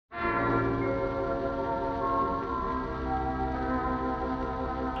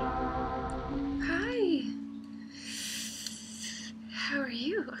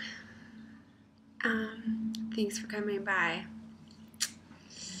thanks for coming by.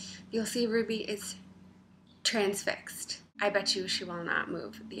 You'll see Ruby is transfixed. I bet you she will not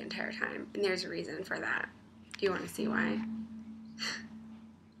move the entire time, and there's a reason for that. Do you want to see why?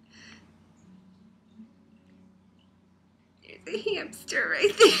 There's a hamster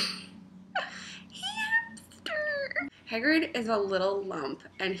right there. Hamster! Hagrid is a little lump,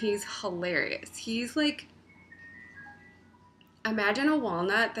 and he's hilarious. He's like, imagine a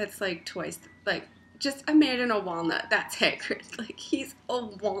walnut that's like twice, like, just imagine a walnut. That's Hagrid. Like, he's a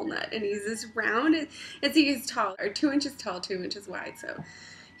walnut, and he's this round, and he's tall, or 2 inches tall, 2 inches wide, so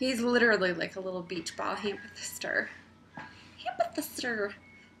he's literally like a little beach ball. Hamster.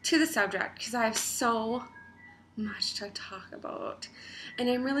 To the subject, because I have so much to talk about, and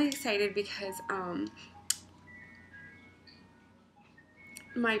I'm really excited because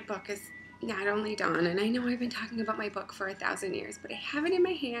my book is not only done, and I know I've been talking about my book for 1,000 years, but I have it in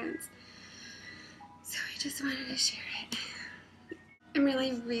my hands, so I just wanted to share it. I'm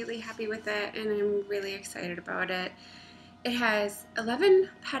really, really happy with it, and I'm really excited about it. It has 11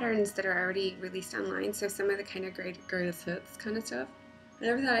 patterns that are already released online, so some of the kind of greatest hits kind of stuff. I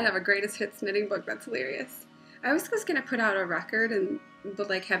never thought I'd have a greatest hits knitting book. That's hilarious. I was just gonna put out a record and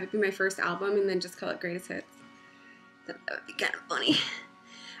like have it be my first album and then just call it greatest hits. That would be kind of funny.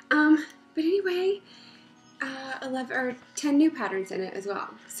 But anyway, 11 or 10 new patterns in it as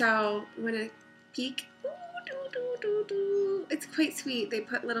well. So I'm gonna peek. It's quite sweet. They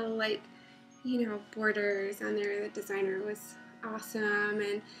put little, like, you know, borders on there. The designer was awesome,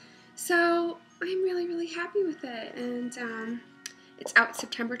 and so I'm really, really happy with it. And it's out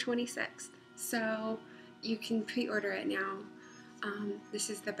September 26th, so you can pre-order it now. This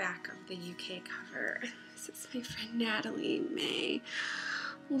is the back of the UK cover. This is my friend Natalie May.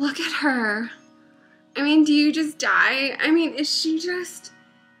 Look at her. I mean, do you just die? I mean, is she just...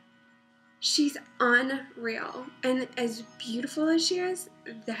 She's unreal. And as beautiful as she is,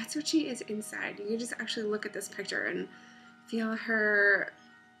 that's what she is inside. You can just actually look at this picture and feel her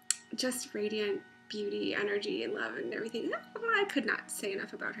just radiant beauty, energy, and love, and everything. I could not say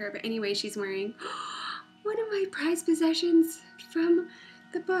enough about her. But anyway, she's wearing one of my prized possessions from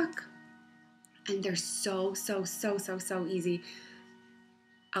the book. And they're so easy.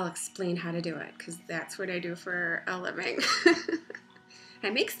 I'll explain how to do it, because that's what I do for a living. I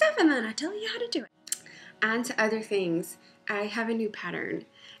make stuff and then I tell you how to do it. On to other things. I have a new pattern,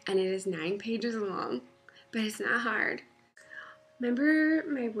 and it is 9 pages long, but it's not hard. Remember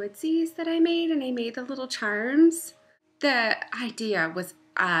my woodsies that I made, and I made the little charms? The idea was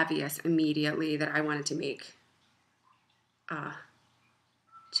obvious immediately that I wanted to make a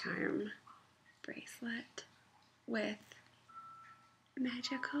charm bracelet with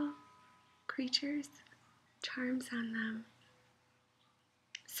magical creatures, charms on them.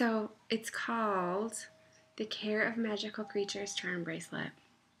 So it's called the Care of Magical Creatures Charm Bracelet,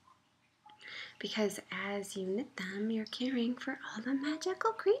 because as you knit them, you're caring for all the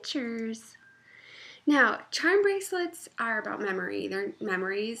magical creatures. Now, charm bracelets are about memory. They're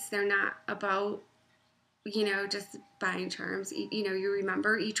memories. They're not about, you know, just buying charms. You know, you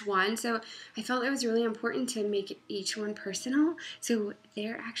remember each one. So I felt it was really important to make each one personal. So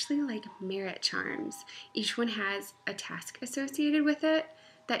they're actually like merit charms. Each one has a task associated with it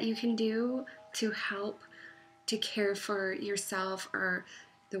that you can do to help to care for yourself or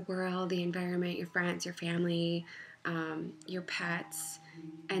the world, the environment, your friends, your family, your pets.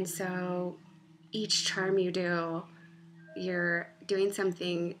 And so each charm you do, you're doing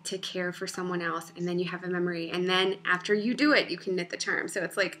something to care for someone else, and then you have a memory, and then after you do it, you can knit the charm. So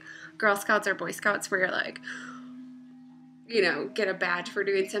it's like Girl Scouts or Boy Scouts, where you're like, you know, get a badge for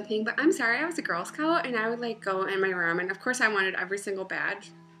doing something. But I'm sorry, I was a Girl Scout, and I would like go in my room, and of course I wanted every single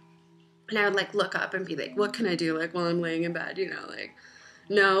badge, and I would like look up and be like, what can I do, like, while I'm laying in bed, you know, like,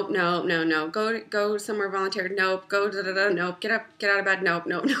 nope, go somewhere volunteer, nope, go nope, get out of bed, nope.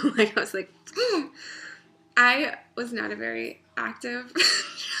 Like, I was like, I was not a very active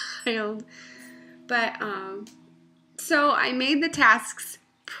child, but so I made the tasks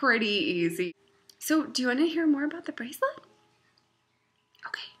pretty easy. So do you want to hear more about the bracelet?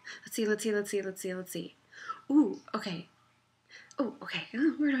 Okay, let's see. Ooh, okay. Oh, okay.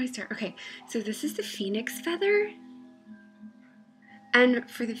 Where do I start? Okay, so this is the phoenix feather. And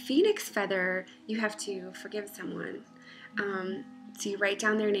for the phoenix feather, you have to forgive someone. So you write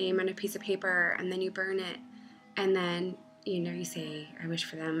down their name on a piece of paper, and then you burn it, and then, you know, you say, I wish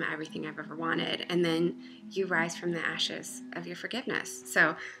for them everything I've ever wanted, and then you rise from the ashes of your forgiveness.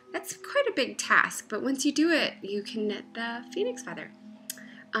 So that's quite a big task, but once you do it, you can knit the phoenix feather.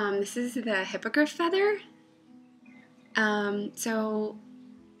 This is the hippogriff feather. So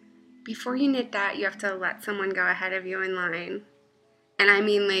before you knit that, you have to let someone go ahead of you in line. And I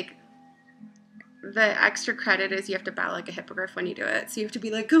mean, like, the extra credit is you have to bow like a hippogriff when you do it. So you have to be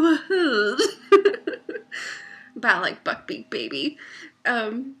like, go ahead. Bow like Buckbeak Baby.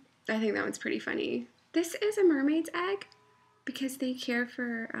 I think that one's pretty funny. This is a mermaid's egg because they care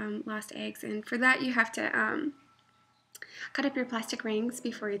for lost eggs. And for that, you have to cut up your plastic rings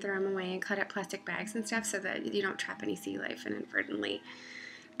before you throw them away and cut up plastic bags and stuff so that you don't trap any sea life inadvertently.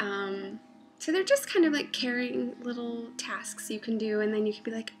 So they're just kind of like caring little tasks you can do, and then you can be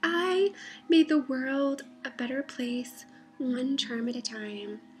like, I made the world a better place, one charm at a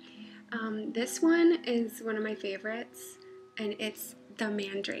time. This one is one of my favorites, and it's the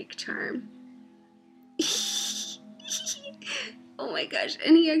Mandrake charm. Oh my gosh,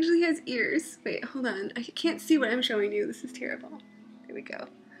 and he actually has ears. Wait, hold on. I can't see what I'm showing you. This is terrible. There we go.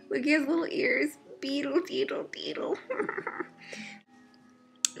 Look, he has little ears. Beetle, beetle, beetle.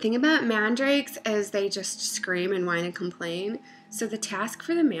 The thing about mandrakes is they just scream and whine and complain. So the task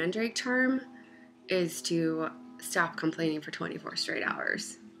for the mandrake charm is to stop complaining for 24 straight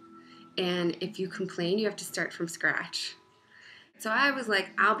hours. And if you complain, you have to start from scratch. So I was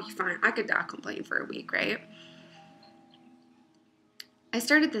like, I'll be fine. I could not complain for a week, right? I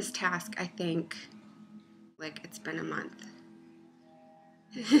started this task, I think, like it's been a month.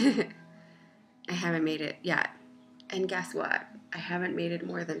 I haven't made it yet. And guess what? I haven't made it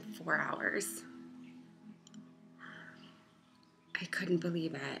more than 4 hours. I couldn't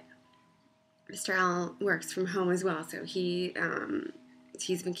believe it. Mr. L works from home as well, so he's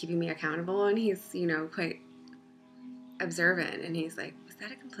been keeping me accountable, and he's, quite observant, and he's like, was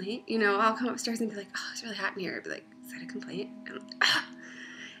that a complaint? I'll come upstairs and be like, oh, it's really hot in here. I'd be like, is that a complaint?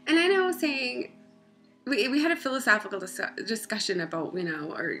 And I know saying, we had a philosophical discussion about,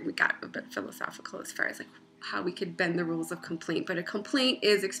 or we got a bit philosophical as far as like how we could bend the rules of complaint, but a complaint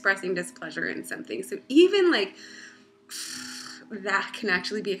is expressing displeasure in something. So even like that can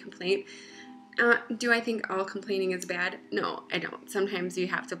actually be a complaint. Do I think all complaining is bad? No, I don't. Sometimes you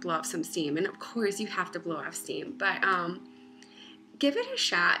have to blow off some steam, and of course you have to blow off steam, but give it a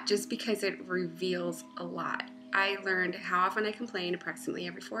shot just because it reveals a lot. I learned how often I complain, approximately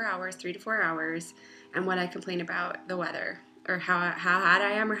every 4 hours, 3 to 4 hours, and what I complain about the weather, or how hot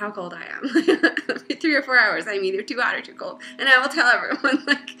I am or how cold I am. Every 3 or 4 hours, I'm either too hot or too cold. And I will tell everyone,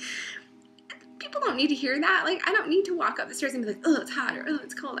 like, people don't need to hear that. Like, I don't need to walk up the stairs and be like, oh, it's hot, or oh,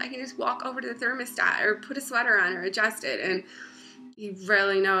 it's cold. I can just walk over to the thermostat or put a sweater on or adjust it, and you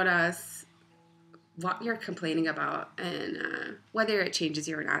really notice what you're complaining about. And whether it changes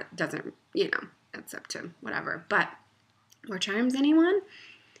you or not doesn't, that's up to whatever. But more charms, anyone?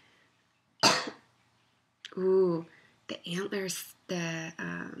 Ooh, the antlers, the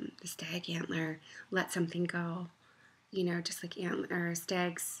stag antler, let something go. Just like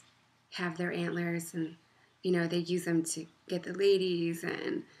stags have their antlers, and they use them to get the ladies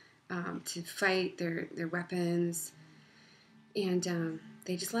and to fight their weapons, and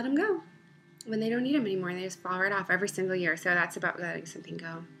they just let them go when they don't need them anymore. They just fall right off every single year. So that's about letting something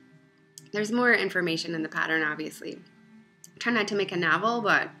go. There's more information in the pattern, obviously. Try not to make a novel,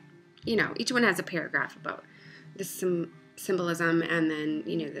 but each one has a paragraph about the symbolism and then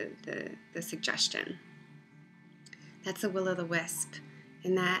the suggestion. That's the will-o'-the-wisp,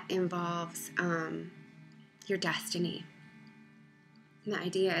 and that involves your destiny. And the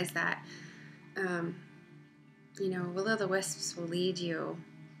idea is that will-o'-the-wisps will lead you.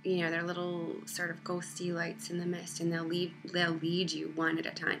 They're little sort of ghosty lights in the mist, and they'll lead you one at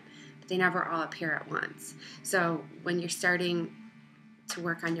a time. But they never all appear at once. So when you're starting to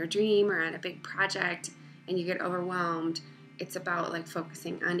work on your dream or on a big project and you get overwhelmed, it's about like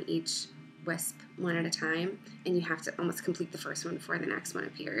focusing on each wisp one at a time, and you have to almost complete the first one before the next one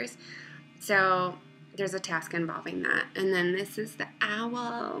appears. So there's a task involving that. And then this is the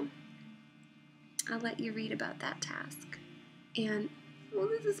owl. I'll let you read about that task. And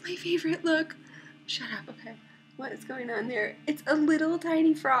this is my favorite. Look. Shut up. Okay. What is going on there? It's a little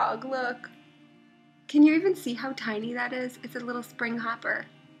tiny frog. Look. Can you even see how tiny that is? It's a little spring hopper.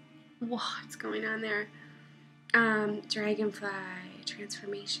 What's going on there? Dragonfly,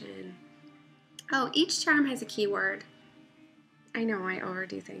 transformation. Oh, each charm has a keyword. I know I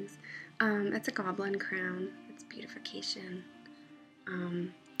overdo things. That's a goblin crown. It's beautification.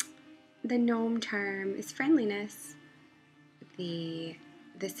 The gnome charm is friendliness.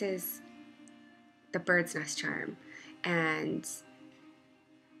 This is the bird's nest charm, and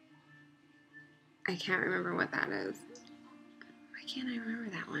I can't remember what that is. Why can't I remember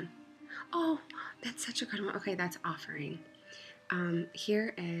that one? Oh, that's such a good one. Okay, that's offering.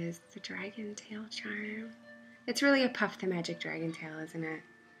 Here is the dragon tail charm. It's really a Puff the Magic Dragon Tail, isn't it?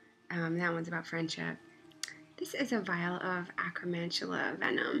 That one's about friendship. This is a vial of acromantula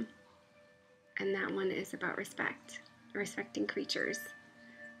venom, and that one is about respecting creatures.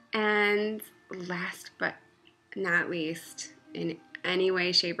 And last but not least, in any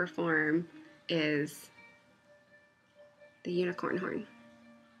way, shape, or form, is the unicorn horn.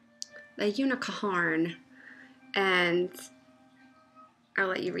 The unicorn. And I'll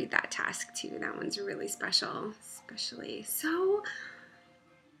let you read that task too. That one's really special, especially. So,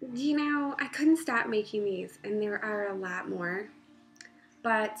 you know, I couldn't stop making these, and there are a lot more,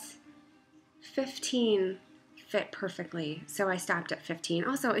 but 15 fit perfectly, so I stopped at 15.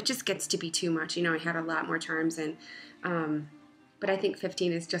 Also, it just gets to be too much. You know, I had a lot more charms, and but I think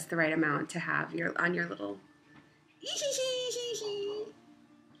 15 is just the right amount to have on your little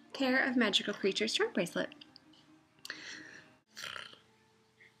Care of Magical Creatures charm bracelet.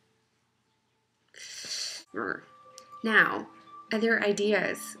 Now, other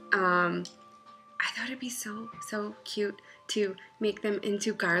ideas. I thought it'd be so cute to make them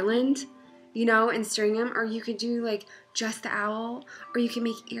into garland, you know, and string them. Or you could do like just the owl, or you can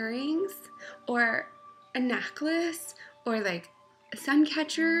make earrings, or a necklace, or like sun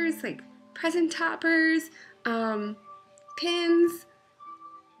catchers, like present toppers, pins,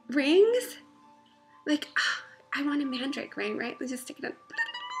 rings. Like, I want a mandrake ring, right? Let's just stick it in.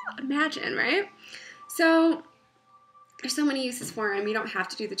 Imagine, right? So there's so many uses for them. You don't have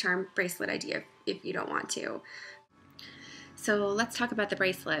to do the charm bracelet idea if you don't want to. So let's talk about the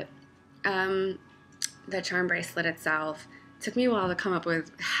bracelet. The charm bracelet itself. It took me a while to come up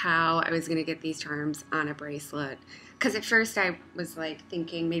with how I was going to get these charms on a bracelet. Because at first I was like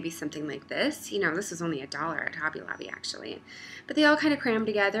thinking maybe something like this. You know, this was only $1 at Hobby Lobby actually. But they all kind of crammed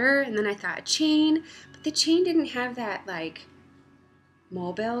together, and then I thought a chain. But the chain didn't have that like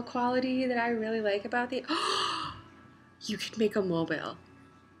mobile quality that I really like about the... You could make a mobile.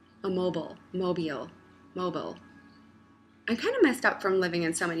 Mobile. I'm kind of messed up from living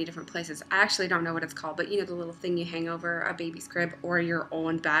in so many different places. I actually don't know what it's called, but you know the little thing you hang over a baby's crib or your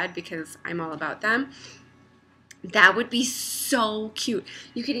own bed, because I'm all about them. That would be so cute.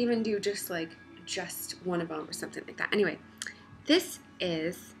 You could even do just one of them or something like that. Anyway, this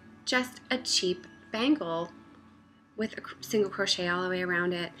is just a cheap bangle with a single crochet all the way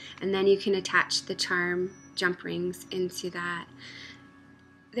around it, and then you can attach the charm jump rings into that.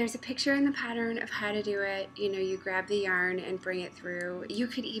 There's a picture in the pattern of how to do it. You know, you grab the yarn and bring it through. You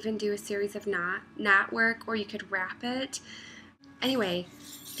could even do a series of knot work, or you could wrap it. Anyway,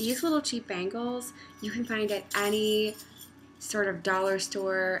 these little cheap bangles you can find at any sort of dollar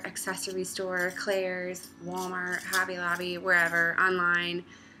store, accessory store, Claire's, Walmart, Hobby Lobby, wherever, online.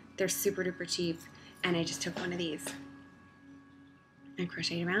 They're super duper cheap, and I just took one of these and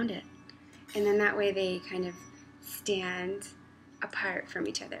crocheted around it. And then that way they kind of stand apart from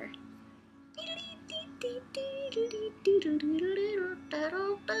each other. I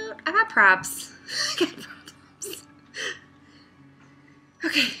got props. I got problems.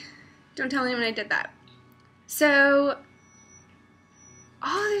 Okay, don't tell anyone I did that. So,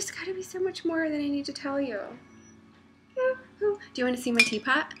 there's got to be so much more that I need to tell you. Do you want to see my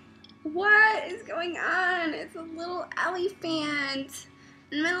teapot? What is going on? It's a little elephant.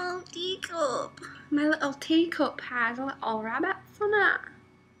 My little teacup. My little teacup has little rabbits on it.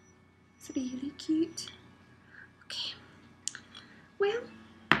 Is it really cute? Okay. Well,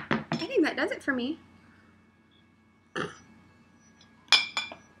 I think that does it for me.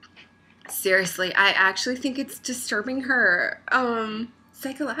 Seriously, I actually think it's disturbing her,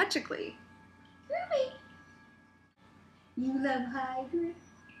 psychologically. Ruby! You love Hagrid?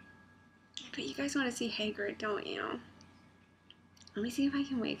 But you guys want to see Hagrid, don't you? Let me see if I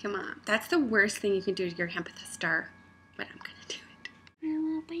can wake him up. That's the worst thing you can do to your hamster, but I'm gonna do it. A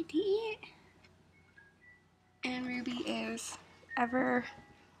little bite to eat. And Ruby is ever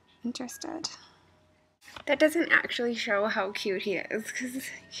interested. That doesn't actually show how cute he is, because you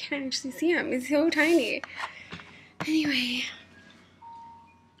can't actually see him. He's so tiny. Anyway,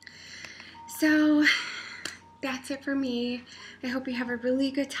 so that's it for me. I hope you have a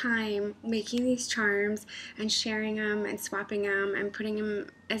really good time making these charms and sharing them and swapping them and putting them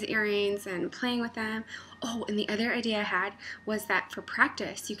as earrings and playing with them. Oh, and the other idea I had was that for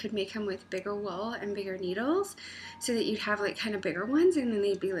practice, you could make them with bigger wool and bigger needles so that you'd have like kind of bigger ones, and then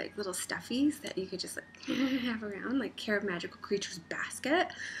they'd be like little stuffies that you could just like have around, like Care of Magical Creatures basket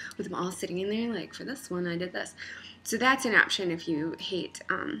with them all sitting in there. Like for this one, I did this. So that's an option if you hate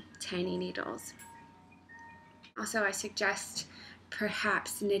tiny needles. Also, I suggest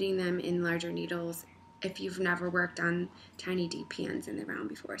perhaps knitting them in larger needles if you've never worked on tiny deep pans in the round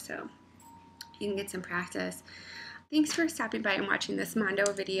before, so you can get some practice. Thanks for stopping by and watching this Mondo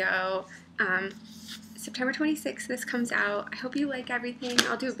video. September 26th, this comes out. I hope you like everything.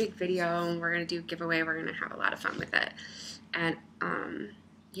 I'll do a big video, and we're going to do a giveaway. We're going to have a lot of fun with it. And,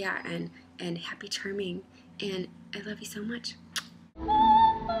 yeah, and happy charming. And I love you so much.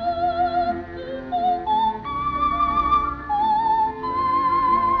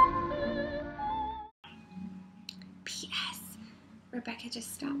 P.S. Rebecca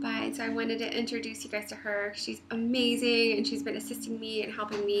just stopped by, so I wanted to introduce you guys to her. She's amazing, and she's been assisting me and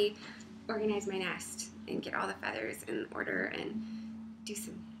helping me organize my nest and get all the feathers in order and do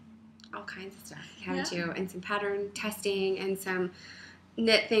all kinds of stuff, haven't you? And some pattern testing and some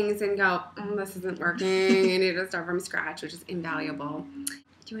knit things and go, this isn't working. I need to start from scratch, which is invaluable.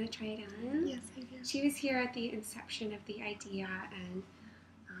 Do you want to try it on? Yes, I do. She was here at the inception of the idea, and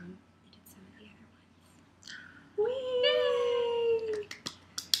I did some of the other ones. Whee!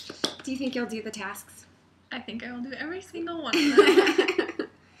 Do you think you'll do the tasks? I think I will do every single one of them.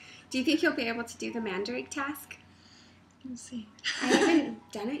 Do you think you'll be able to do the mandrake task? Let's see. I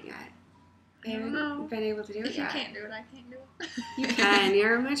haven't done it yet. I don't haven't know. been able to do it If yet. you can't do it, I can't do it. You can.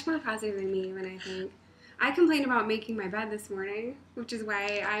 You're much more positive than me even, I think. I complained about making my bed this morning, which is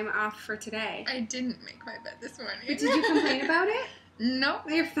why I'm off for today. I didn't make my bed this morning. But did you complain about it? No.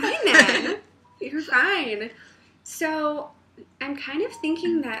 You're fine then. You're fine. So I'm kind of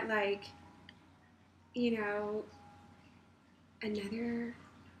thinking that, like, you know, another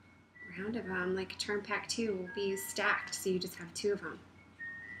round of them, like Charm Pack 2, will be stacked, so you just have 2 of them.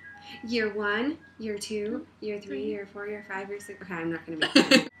 Year 1, Year 2, Year 3, Year 4, Year 5, Year 6. Okay, I'm not going to make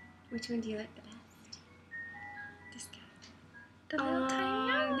that. Which one do you like the best? This guy. The little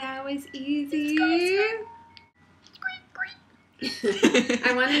tiny one. That was easy. Squeak.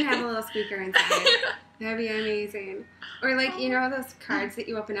 I want to have a little squeaker inside. That'd be amazing. Or like, you know those cards that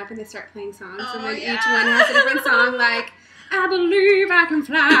you open up and they start playing songs, and then each one has a different song, like, I believe I can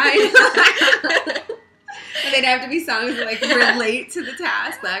fly. And they'd have to be songs that like relate to the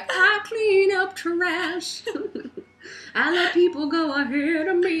task, like, I clean up trash. I let people go ahead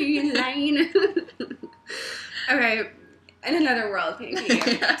of me in line. Okay, in another world, thank you.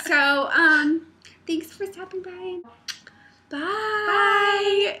 So, thanks for stopping by.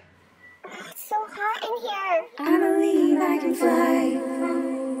 Bye. It's so hot in here. I believe I can fly.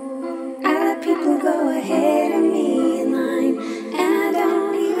 I let people go ahead of me in line, and I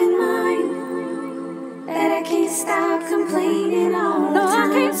don't even mind that I can't stop complaining all the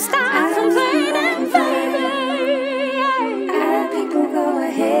time. I can't stop complaining, baby. I let people go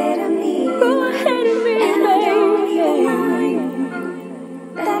ahead of me, and I don't even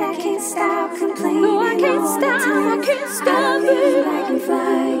mind that I can't stop complaining. No, I can't stop. I can't stop it. I can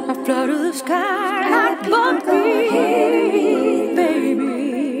fly. I fly to the sky like Bumpy,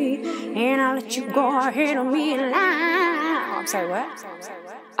 baby, and I'll let you go ahead of me in line. I'm sorry, what?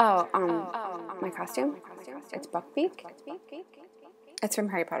 Oh, my costume? It's Buckbeak. It's from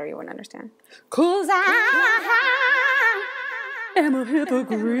Harry Potter, you wouldn't understand. 'Cause I am a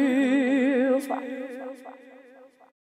hippogriff.